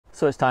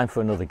So it's time for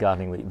another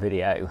gardening week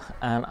video,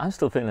 and I'm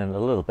still feeling a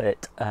little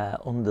bit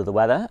under the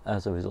weather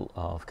as a result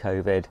of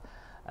COVID.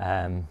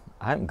 I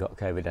haven't got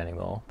COVID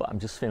anymore, but I'm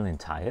just feeling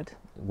tired,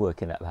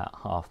 working at about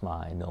half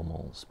my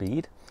normal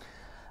speed.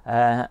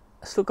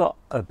 Still got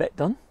a bit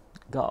done,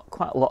 got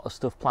quite a lot of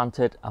stuff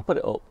planted. I'll put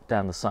it up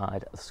down the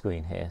side of the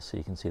screen here so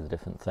you can see the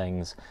different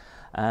things.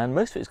 And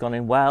most of it's gone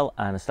in well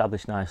and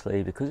established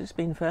nicely because it's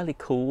been fairly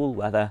cool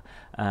weather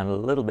and a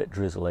little bit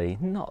drizzly.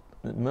 Not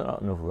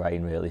enough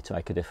rain really to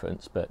make a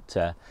difference,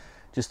 but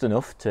just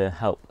enough to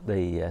help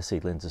the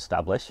seedlings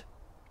establish.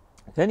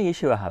 The only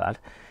issue I have had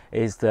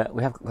is that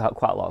we have got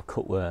quite a lot of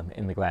cutworm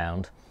in the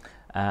ground,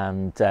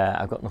 and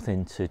I've got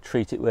nothing to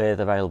treat it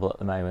with available at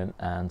the moment,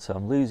 and so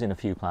I'm losing a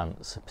few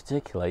plants,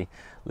 particularly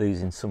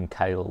losing some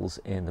kales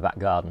in the back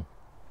garden.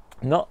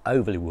 I'm not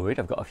overly worried,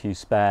 I've got a few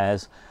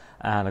spares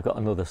and I've got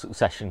another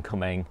succession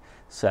coming,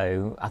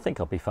 so I think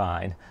I'll be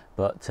fine,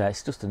 but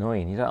it's just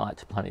annoying. You don't like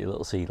to plant your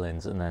little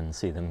seedlings and then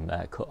see them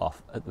cut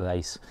off at the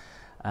base,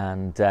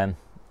 and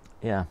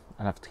yeah,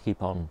 I have to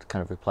keep on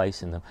kind of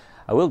replacing them.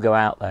 I will go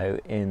out though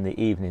in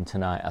the evening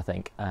tonight, I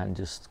think, and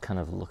just kind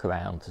of look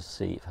around to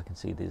see if I can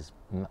see these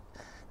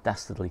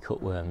dastardly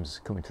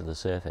cutworms coming to the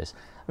surface.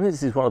 I mean,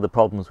 this is one of the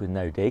problems with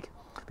no dig,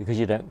 because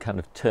you don't kind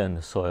of turn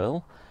the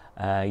soil.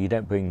 You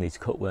don't bring these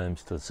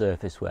cutworms to the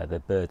surface where the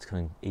birds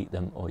can eat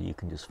them, or you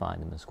can just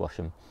find them and squash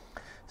them.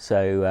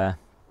 So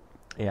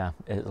yeah,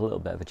 it's a little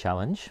bit of a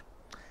challenge.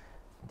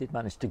 I did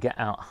manage to get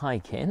out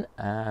hiking,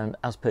 and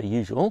as per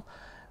usual,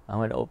 I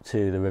went up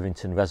to the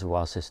Rivington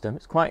reservoir system.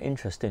 It's quite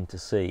interesting to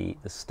see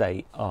the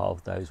state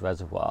of those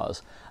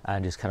reservoirs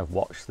and just kind of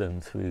watch them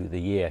through the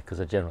year,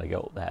 because I generally go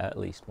up there at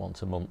least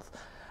once a month.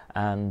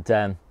 And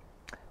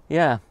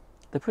yeah,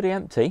 they're pretty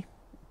empty,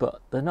 but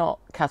they're not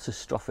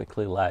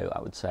catastrophically low,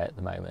 I would say, at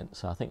the moment.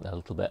 So I think they're a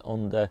little bit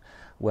under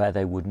where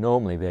they would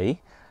normally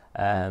be.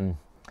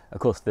 Of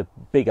course, the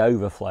big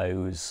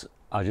overflows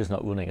are just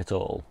not running at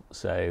all.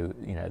 So,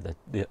 you know,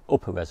 the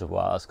upper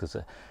reservoirs, because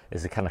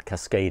there's a kind of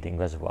cascading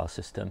reservoir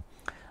system.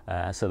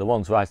 So the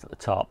ones right at the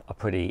top are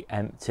pretty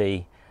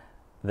empty.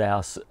 They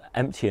are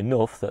empty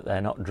enough that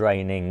they're not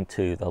draining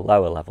to the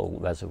lower level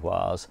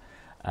reservoirs.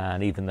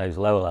 And even those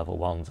lower level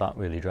ones aren't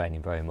really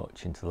draining very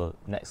much into the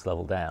next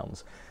level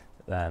downs.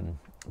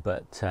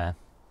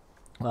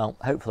 Well,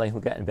 hopefully we're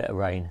getting a bit of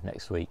rain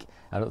next week.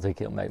 I don't think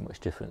it'll make much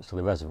difference to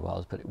the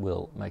reservoirs, but it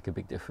will make a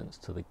big difference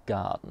to the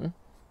garden.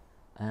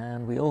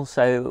 And we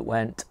also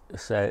went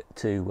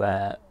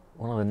to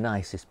one of the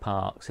nicest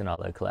parks in our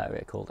local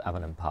area called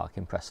Allotment Park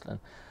in Preston,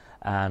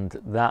 and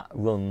that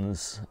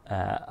runs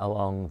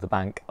along the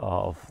bank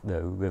of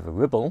the River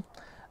Ribble,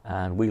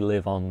 and we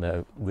live on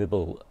the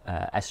Ribble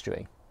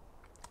estuary,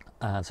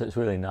 and so it's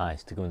really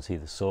nice to go and see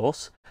the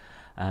source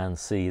and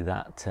see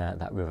that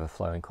that river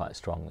flowing quite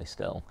strongly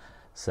still.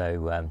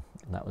 So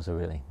that was a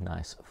really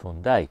nice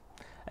fun day.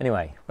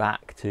 Anyway,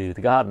 back to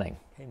the gardening.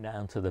 Came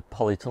down to the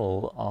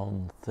polytunnel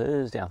on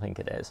Thursday, I think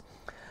it is,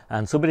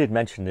 and somebody had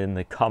mentioned in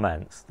the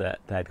comments that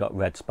they'd got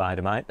red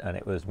spider mite and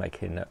it was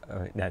making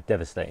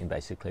devastating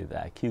basically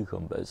their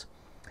cucumbers.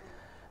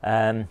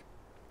 And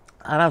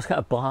I was kind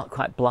of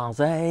quite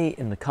blasé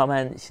in the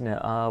comments, you know,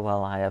 oh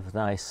well, I have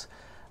nice,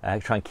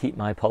 try and keep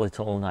my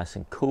polytunnel nice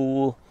and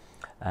cool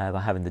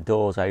by having the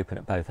doors open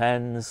at both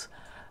ends,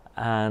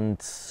 and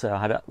so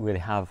I don't really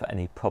have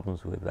any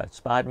problems with red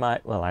spider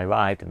mite. Well, I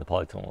arrived in the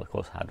polytunnel, of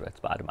course, I had red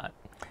spider mite.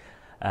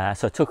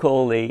 So I took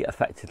all the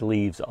affected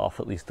leaves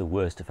off, at least the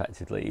worst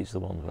affected leaves, the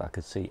ones where I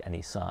could see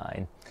any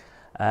sign.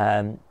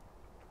 And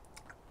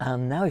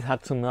now we've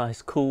had some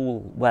nice cool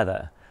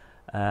weather,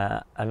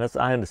 and as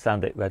I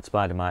understand it, red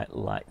spider mite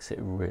likes it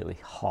really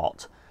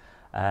hot,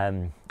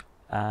 and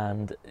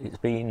it's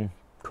been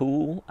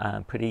cool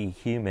and pretty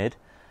humid,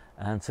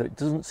 and so it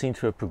doesn't seem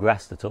to have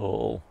progressed at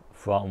all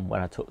from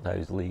when I took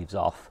those leaves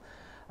off,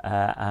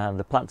 and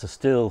the plants are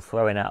still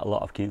throwing out a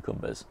lot of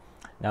cucumbers.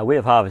 Now, we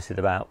have harvested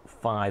about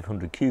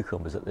 500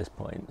 cucumbers at this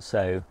point,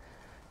 so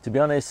to be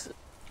honest,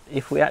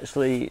 if we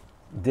actually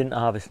didn't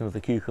harvest another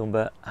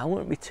cucumber, I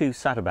wouldn't be too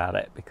sad about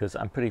it, because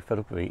I'm pretty fed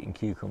up of eating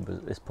cucumbers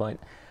at this point,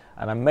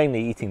 and I'm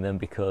mainly eating them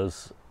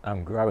because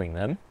I'm growing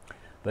them,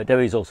 but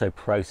Debbie's also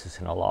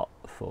processing a lot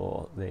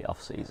for the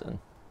off-season.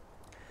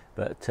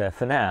 But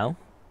for now,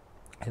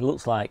 it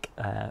looks like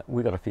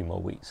we've got a few more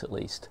weeks at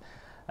least,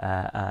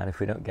 and if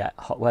we don't get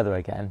hot weather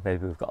again,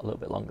 maybe we've got a little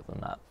bit longer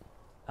than that.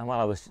 And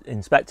while I was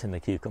inspecting the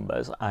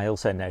cucumbers, I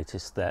also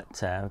noticed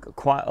that I've got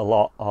quite a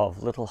lot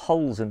of little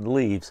holes in the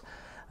leaves,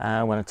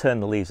 and when I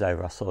turned the leaves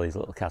over I saw these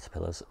little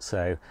caterpillars.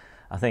 So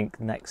I think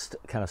next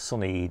kind of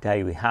sunny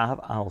day we have,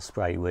 I'll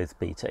spray with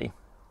BT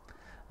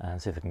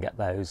and see if I can get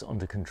those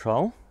under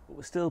control. But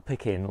we're still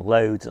picking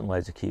loads and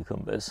loads of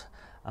cucumbers.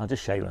 I'll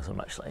just show you some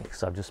actually,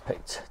 because I've just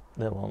picked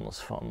the ones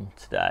from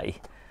today,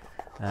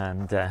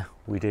 and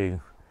we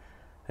do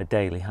a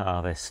daily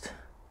harvest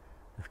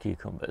of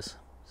cucumbers,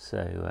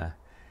 so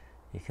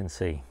you can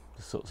see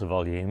the sorts of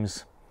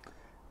volumes.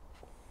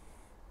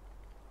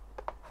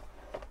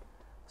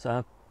 So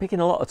I'm picking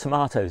a lot of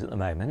tomatoes at the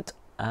moment,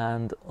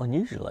 and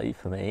unusually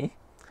for me,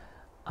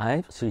 I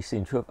actually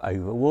seem to have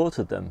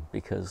overwatered them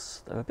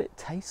because they're a bit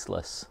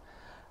tasteless.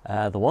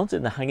 The ones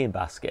in the hanging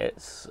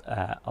baskets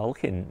are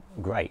looking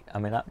great. I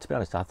mean, to be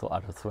honest, I thought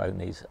I'd have thrown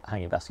these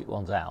hanging basket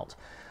ones out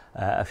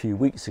a few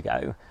weeks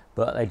ago,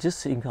 but they just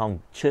seem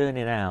on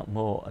churning out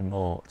more and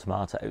more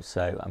tomatoes,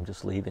 so I'm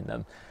just leaving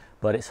them.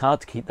 But it's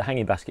hard to keep the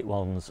hanging basket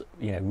ones,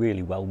 you know,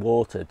 really well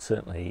watered.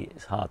 Certainly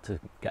it's hard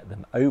to get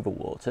them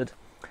overwatered.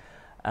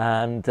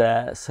 And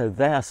so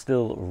they are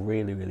still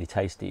really, really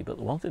tasty, but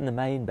the ones in the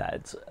main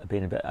beds have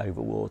been a bit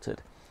overwatered.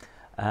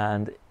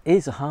 And it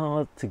is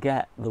hard to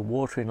get the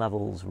watering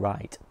levels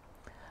right.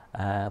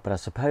 But I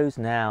suppose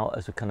now,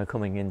 as we're kind of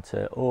coming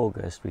into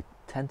August, we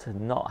tend to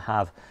not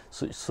have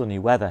such sunny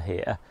weather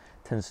here.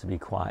 It tends to be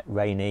quite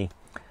rainy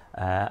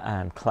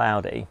and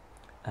cloudy.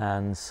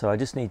 And so I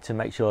just need to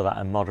make sure that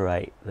I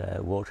moderate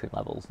the watering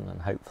levels, and then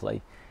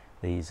hopefully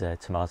these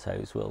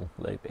tomatoes will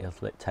be a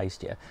little bit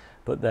tastier.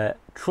 But the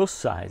truss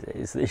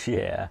sizes this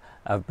year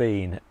have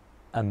been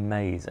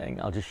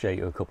amazing. I'll just show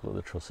you a couple of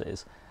the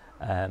trusses.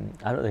 I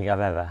don't think I've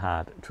ever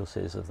had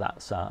trusses of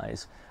that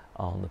size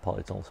on the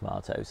polytunnel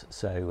tomatoes,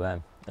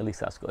 so at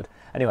least that's good.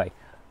 Anyway,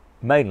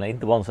 mainly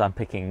the ones I'm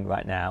picking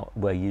right now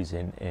we're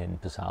using in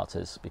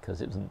passatas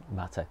because it doesn't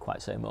matter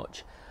quite so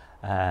much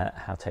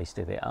how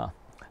tasty they are.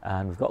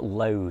 And we've got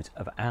loads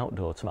of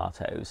outdoor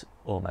tomatoes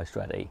almost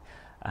ready,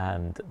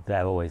 and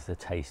they're always the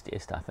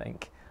tastiest, I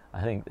think.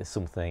 I think there's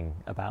something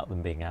about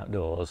them being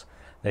outdoors.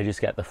 They just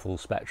get the full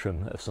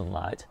spectrum of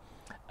sunlight,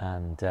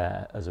 and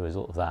as a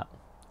result of that,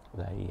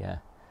 they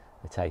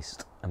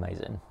taste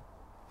amazing.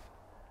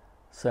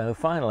 So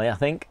finally, I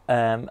think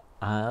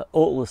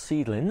all the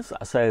seedlings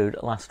I sowed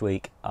last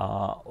week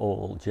are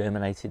all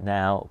germinated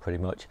now, pretty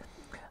much.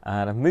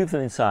 And I've moved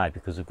them inside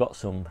because we've got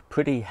some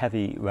pretty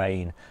heavy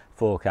rain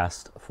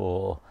forecast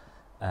for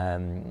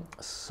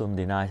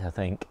Sunday night, I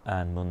think,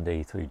 and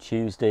Monday through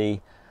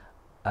Tuesday.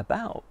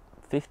 About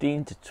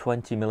 15 to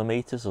 20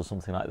 millimetres or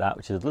something like that,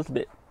 which is a little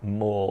bit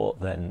more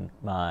than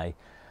my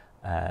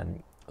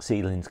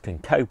seedlings can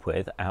cope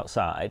with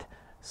outside.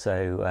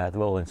 So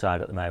they're all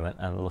inside at the moment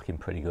and they're looking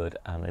pretty good,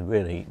 and they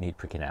really need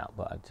pricking out,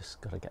 but I've just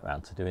got to get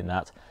around to doing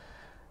that.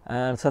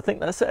 And so I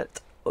think that's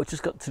it. We've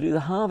just got to do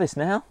the harvest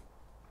now.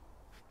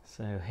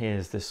 So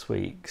here's this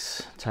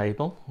week's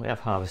table. We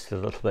have harvested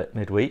a little bit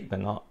midweek, but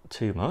not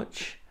too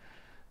much.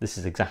 This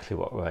is exactly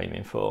what we're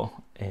aiming for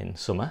in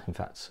summer. In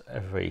fact,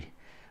 every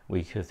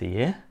week of the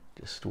year,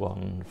 just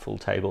one full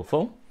table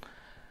full.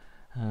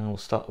 And we'll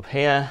start up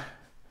here.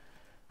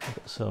 We've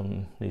got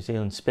some New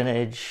Zealand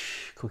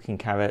spinach, cooking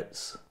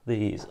carrots.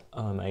 These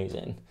are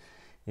amazing.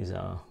 These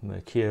are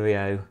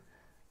Mercurio,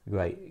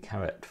 great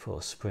carrot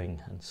for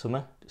spring and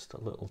summer. Just a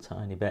little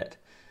tiny bit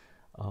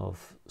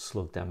of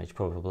slug damage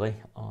probably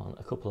on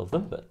a couple of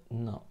them, but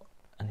not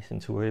anything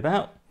to worry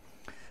about.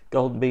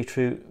 Golden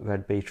beetroot,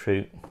 red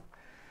beetroot,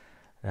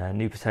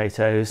 new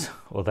potatoes,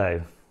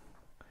 although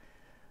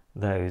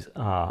those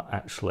are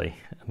actually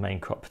a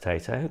main crop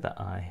potato that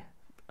I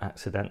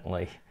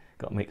accidentally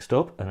got mixed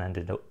up and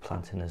ended up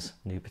planting as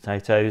new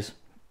potatoes.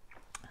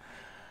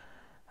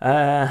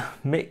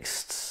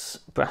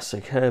 Mixed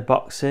brassica herb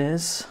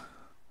boxes,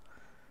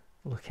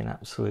 looking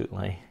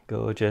absolutely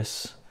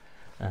gorgeous.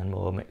 And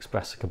more mixed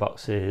brassica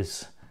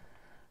boxes,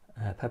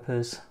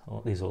 peppers,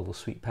 these are all the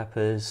sweet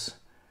peppers,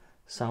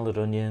 salad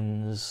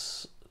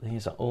onions,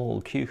 these are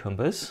all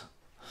cucumbers,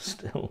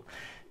 still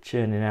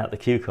churning out the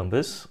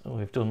cucumbers.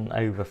 We've done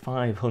over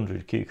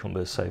 500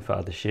 cucumbers so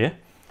far this year.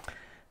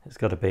 It's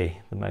got to be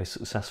the most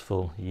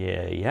successful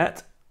year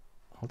yet.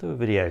 I'll do a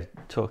video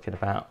talking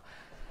about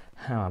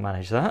how I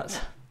manage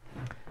that.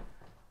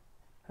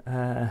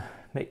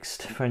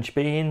 Mixed French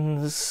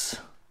beans,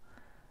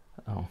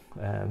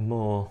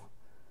 more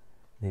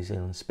New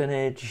Zealand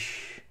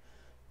spinach,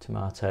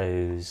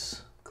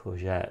 tomatoes,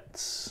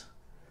 courgettes,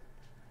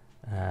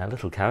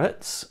 little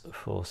carrots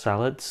for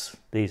salads.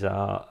 These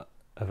are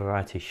a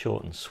variety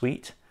short and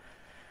sweet,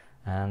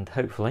 and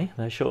hopefully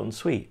they're short and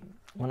sweet.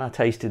 When I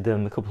tasted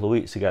them a couple of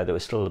weeks ago, they were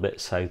still a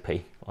bit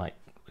soapy, like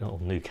all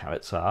new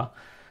carrots are,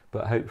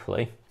 but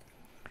hopefully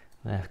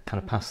they're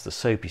kind of past the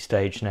soapy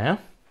stage now.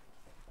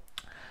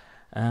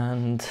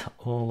 And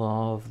all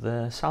of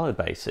the salad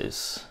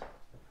bases.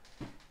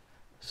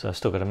 So I've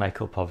still got to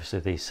make up obviously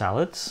these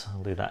salads.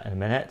 I'll do that in a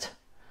minute.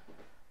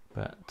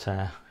 But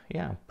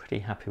yeah, I'm pretty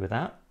happy with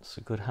that. It's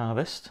a good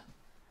harvest.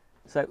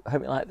 So I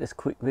hope you like this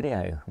quick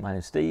video. My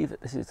name's Steve.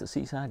 This is the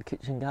Seaside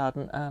Kitchen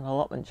Garden and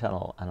Allotment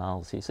channel, and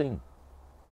I'll see you soon.